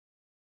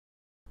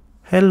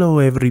Hello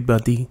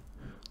everybody.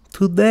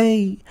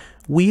 Today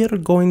we are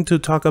going to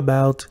talk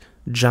about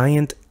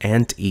giant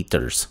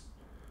anteaters,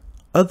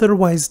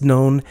 otherwise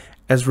known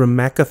as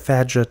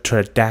Myrmecophaga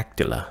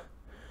tridactyla.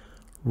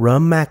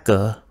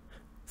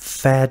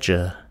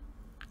 Myrmecophaga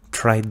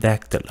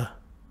tridactyla.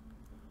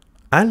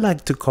 I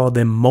like to call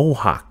them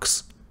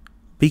Mohawks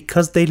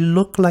because they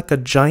look like a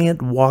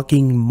giant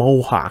walking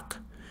Mohawk.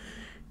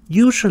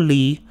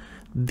 Usually,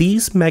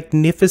 these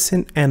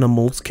magnificent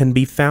animals can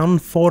be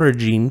found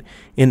foraging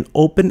in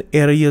open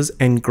areas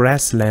and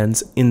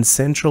grasslands in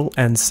Central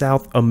and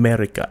South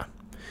America.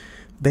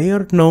 They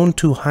are known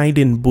to hide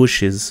in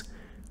bushes,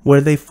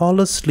 where they fall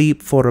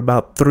asleep for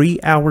about 3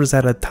 hours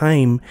at a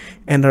time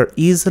and are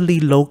easily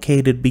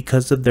located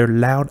because of their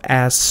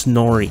loud-ass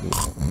snoring.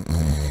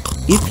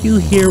 If you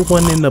hear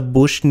one in a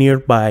bush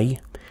nearby,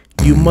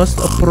 you must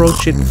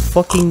approach it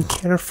fucking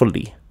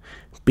carefully,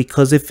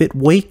 because if it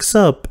wakes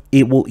up,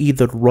 it will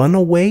either run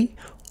away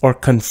or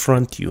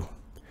confront you.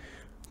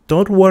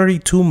 Don't worry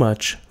too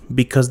much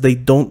because they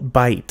don't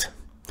bite.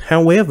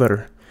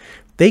 However,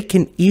 they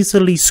can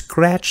easily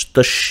scratch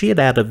the shit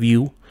out of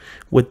you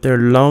with their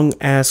long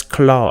ass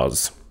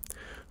claws.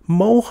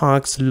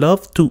 Mohawks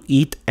love to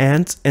eat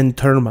ants and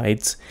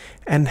termites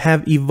and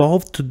have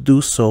evolved to do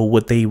so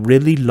with a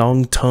really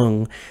long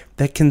tongue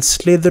that can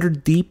slither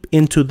deep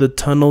into the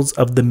tunnels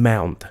of the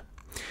mound.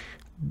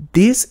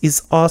 This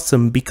is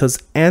awesome because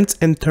ants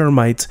and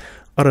termites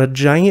are a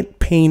giant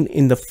pain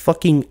in the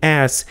fucking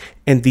ass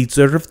and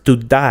deserve to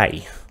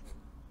die.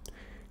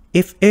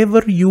 If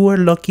ever you are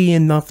lucky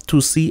enough to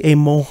see a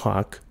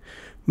Mohawk,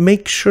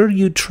 make sure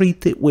you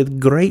treat it with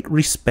great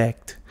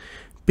respect,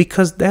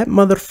 because that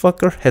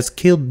motherfucker has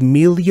killed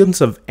millions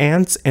of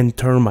ants and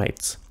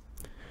termites.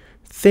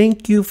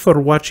 Thank you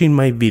for watching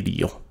my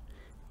video.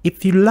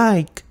 If you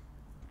like,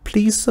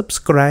 please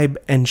subscribe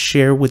and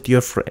share with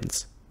your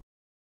friends.